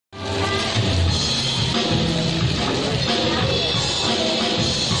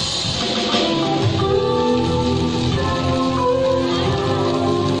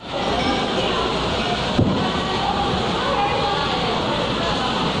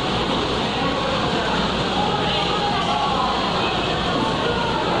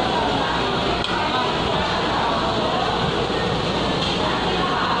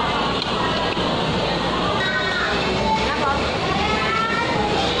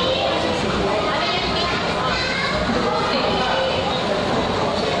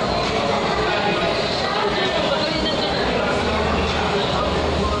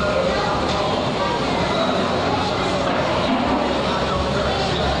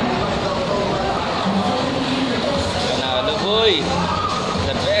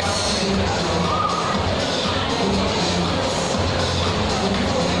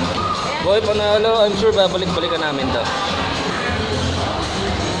Choi, panalo. I'm sure babalik-balikan namin to.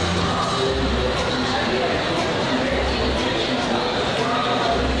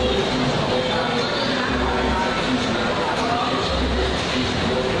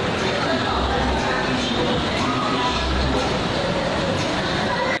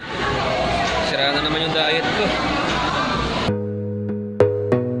 Sira na naman yung diet ko.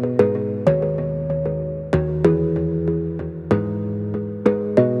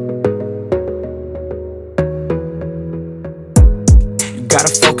 Gotta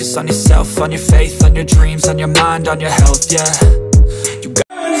focus on yourself, on your faith, on your dreams, on your mind, on your health, yeah. You got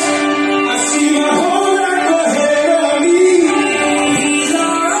I see my whole life ahead of me.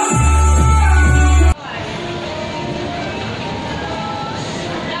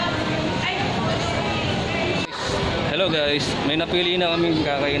 Hello guys, may napili na kaming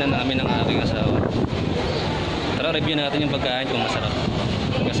kakainan namin ng aking asawa. Tara, review natin yung pagkain kung masarap.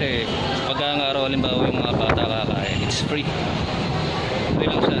 Kasi pagka nga araw halimbawa yung mga bata kakain, it's free. Free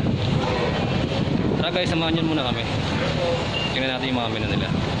lang siya. Tara guys, samahan nyo muna kami. Tingnan natin yung mga menu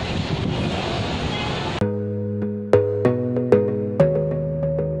nila.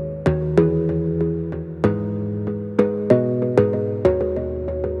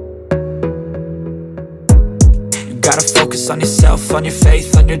 You gotta focus on yourself, on your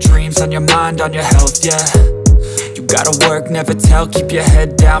faith, on your dreams, on your mind, on your health, yeah. You gotta work, never tell, keep your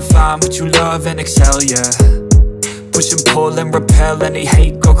head down, find what you love and excel, yeah. Push and pull and repel any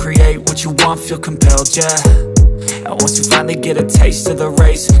hate, go create what you want, feel compelled, yeah. And once you finally get a taste of the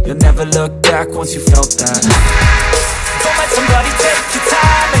race, you'll never look back once you felt that. Don't let somebody take your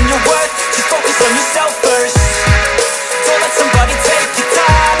time and your worth, just focus on yourself first. Don't let somebody take your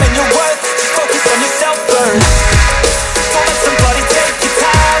time and your worth, just focus on yourself first. Don't let somebody take your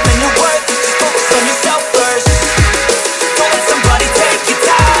time and your worth, just focus on yourself first. Don't let somebody take your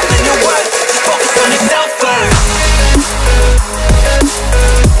time and your worth, just focus on yourself first.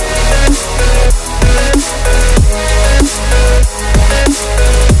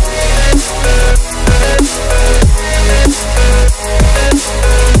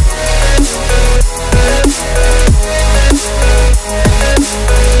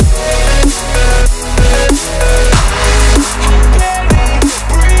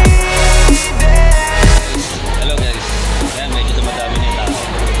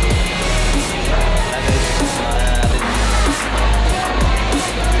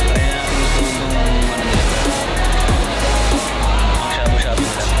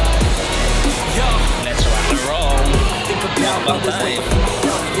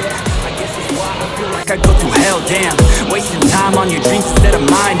 I go through hell, damn, wasting time on your dreams instead of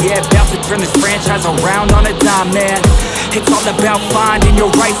mine, yeah, about to turn this franchise around on a dime, man. It's all about finding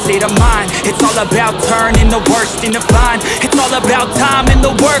your right state of mind. It's all about turning the worst into fine. It's all about time and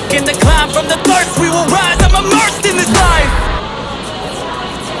the work and the climb. From the thirst we will rise, I'm immersed in this life.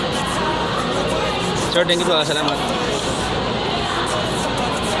 Sir, thank you po, salamat.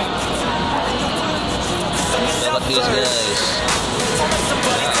 Salamat guys.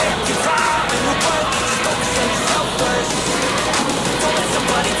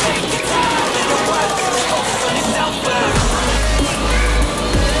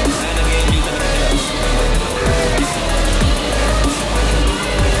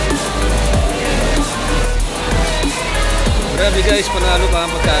 Grabe guys, panalo pa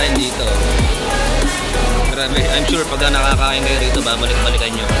ang pagkain dito. Grabe, I'm sure pagka nakakain kayo dito, babalik-balikan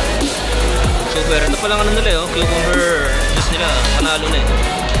nyo. Super, ito palang ano nila, cucumber juice nila, panalo na eh.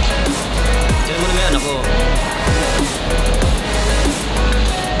 Diyan mo naman yung anak ko.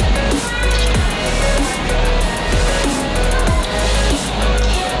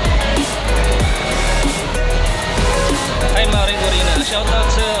 Hi Mare Corina, shout out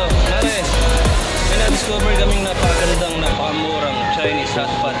sa'yo. Mare, may na-discover kaming napakagandang, napakamurang Chinese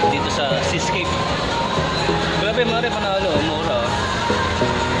hotpot dito sa Seascape. Grabe Mare, panalo, mura.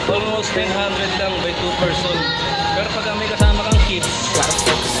 Almost 900 lang by 2 person. Pero pag may kasama kang kids,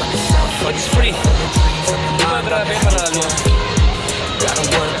 it's free. Diba grabe, panalo.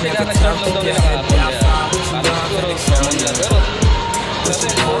 Kasi kaka-start lang daw nila kahapon. Parang siguro, common lang. Pero, grabe,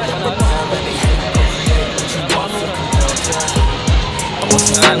 panalo.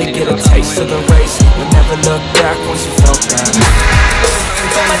 Finally get a taste of the race. You'll never look back once you felt that.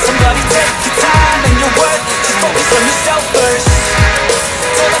 Don't let somebody take your time and your worth, just focus on yourself first.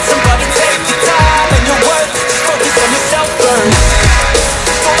 Don't let somebody take your time and your worth, just focus on yourself first.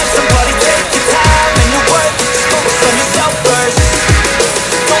 Don't let somebody take your time and your worth, just focus on yourself first.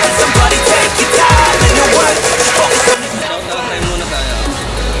 Don't let somebody take your time and your worth, just focus on yourself first. Tayo muna tayo.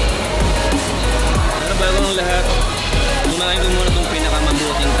 Pero bago ng lahat, unahin ko muna itong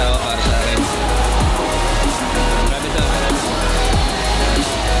pinakamabuting tao para sa akin.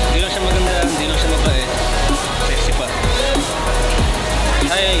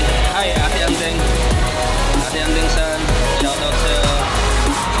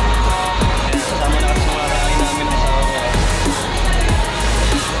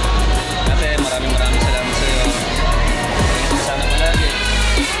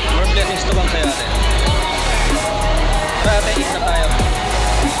 Sate, eat na tayo.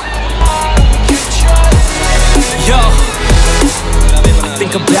 Yo, Grabe mo na.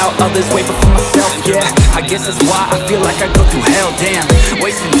 think about others way before myself, yeah. I guess that's why I feel like I go through hell, damn.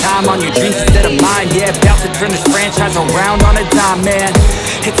 Wasting time on your dreams instead of mine, yeah. About to turn this franchise around on a dime, man.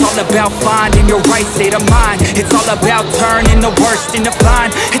 It's all about finding your right state of mind. It's all about turning the worst into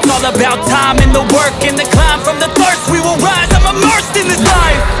fine. It's all about time and the work and the climb. From the thirst we will rise, I'm immersed in this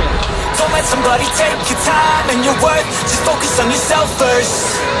life. Don't let somebody take your time and your worth. Just focus on yourself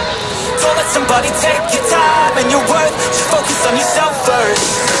first. Don't let somebody take your time and your worth. Just focus on yourself first.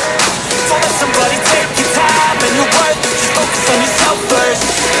 Don't let somebody take your time and your worth. Just focus on yourself first.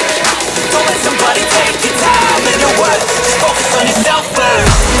 Don't let somebody take your time and your worth. Just focus on yourself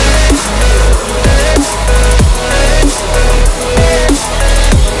first.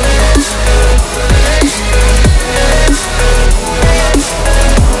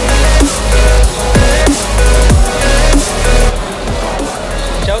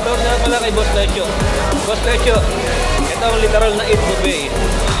 Shoutout nga pala kay Boss Lecho. Boss Lecho, ito ang literal na 8 buffet.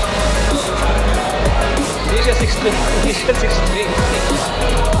 Hindi siya 6'3". Hindi siya 6'3".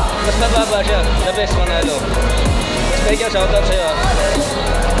 Mas mababa siya. The best manalo. Boss Lecho, shoutout sa'yo.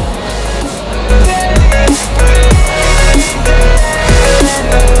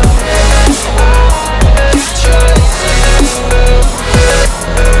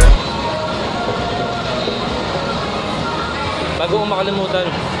 Bago ko makalimutan,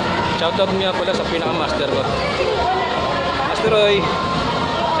 shoutout niya pala sa pinaka-master ko. Master Roy,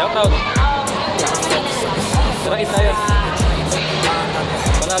 shoutout. Tara, eat tayo.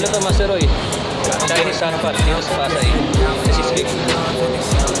 Panalo to, Master Roy. Chinese sunpat dito sa Pasay. Sa Sislik.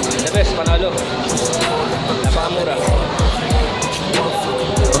 The best, panalo. Napakamura.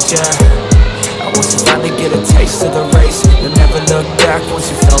 Yeah, once you finally get a taste of the race, you'll never look back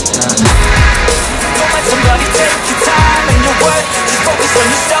once you felt that. Don't let somebody take your time and your worth. Just focus on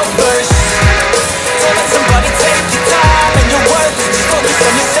yourself first. Don't let somebody take your time and your worth. Just focus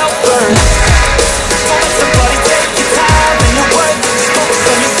on yourself first. Don't let somebody take your time and your worth. Just focus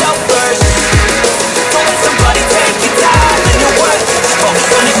on yourself first. Don't let somebody take your time and your worth. Just focus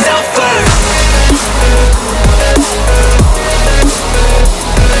on yourself first.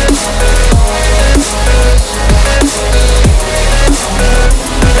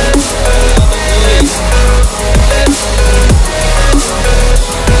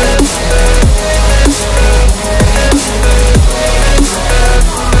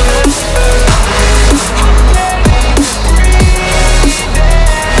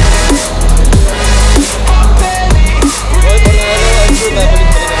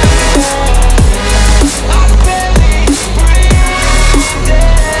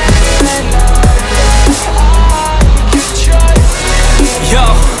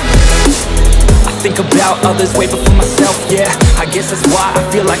 Think about others way before myself, yeah. I guess that's why I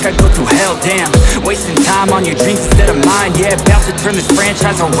feel like I go through hell, damn. Wasting time on your dreams instead of mine, yeah. About to turn this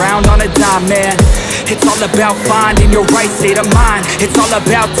franchise around on a dime, man. It's all about finding your right state of mind. It's all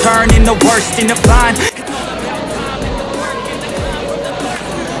about turning the worst into fine.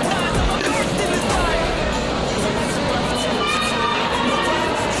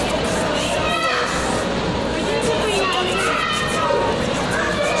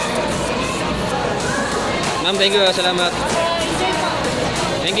 Ma'am, thank you, salamat.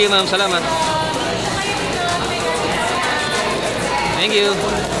 Thank you, ma'am, salamat. Thank you.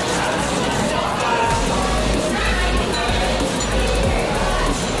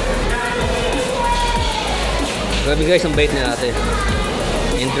 Grabe guys, ang bait niya ate.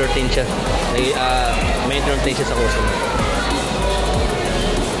 Entertain siya. May entertain siya sa customer.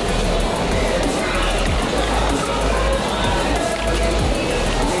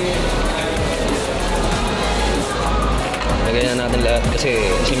 Lagyan na natin lahat kasi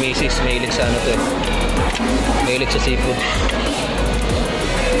si Mrs. mahilig sa ano to eh. Mahilig sa seafood.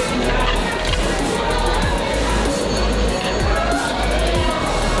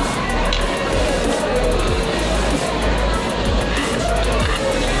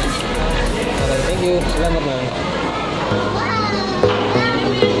 Okay, thank you. Salamat na.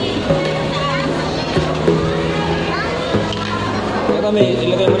 Kaya kami,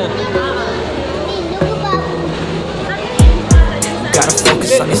 ilagay mo na. Gotta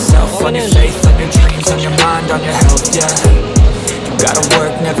focus on yourself, on your faith, on your dreams, on your mind, on your health, yeah. You gotta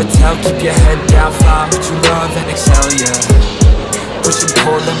work, never tell, keep your head down, find what you love and excel, yeah. Push and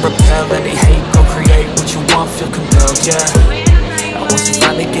pull and repel any hate, go create what you want, feel compelled, yeah. And once you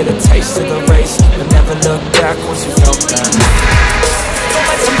finally get a taste of the race, you'll never look back once you felt that. Don't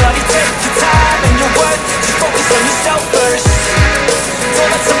let somebody take your time and your worth, just focus on yourself first.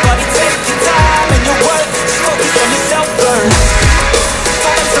 Don't let somebody take your time and your worth, just focus on yourself first.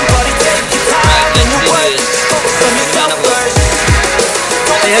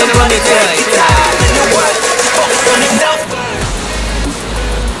 Ayun naman ni Choi.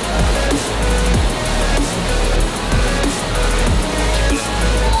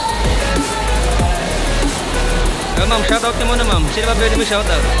 Ma'am, shoutout niyo muna ma'am. Sino ba pwede mo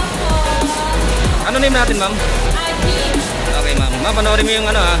shoutout? Ano name natin ma'am? Okay ma'am. Ma'am, panoorin mo yung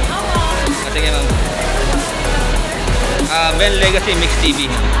ano ha. Sige ma'am. Ben Legacy Mix TV.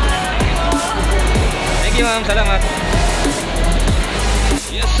 Thank you ma'am. Salamat.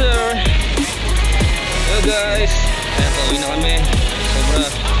 Yes sir. Hello guys. Kaya pauwi na kami.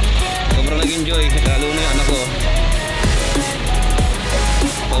 Sobrang nag-enjoy. Lalo na yung anak ko.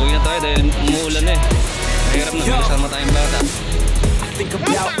 Pauwi na tayo dahil umuulan eh. Mahirap na kasama tayong bata. Think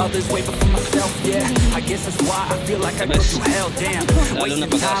about others, wait for myself, yeah. I guess that's why I feel like I go through hell, damn.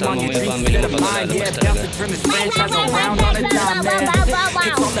 Wasting time on your dreams instead of mine, yeah. Bound to turn this franchise around on a dime, man.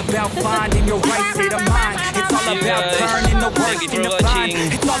 It's all about finding your right state of mind. It's all about turning the work into fine.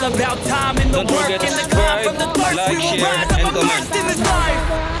 It's all about time and the work and the grind. From the thirst we will rise up and immersed in this life.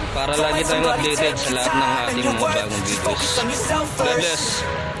 Para lagi tayong updated sa lahat ng ating mga bagong videos. God bless.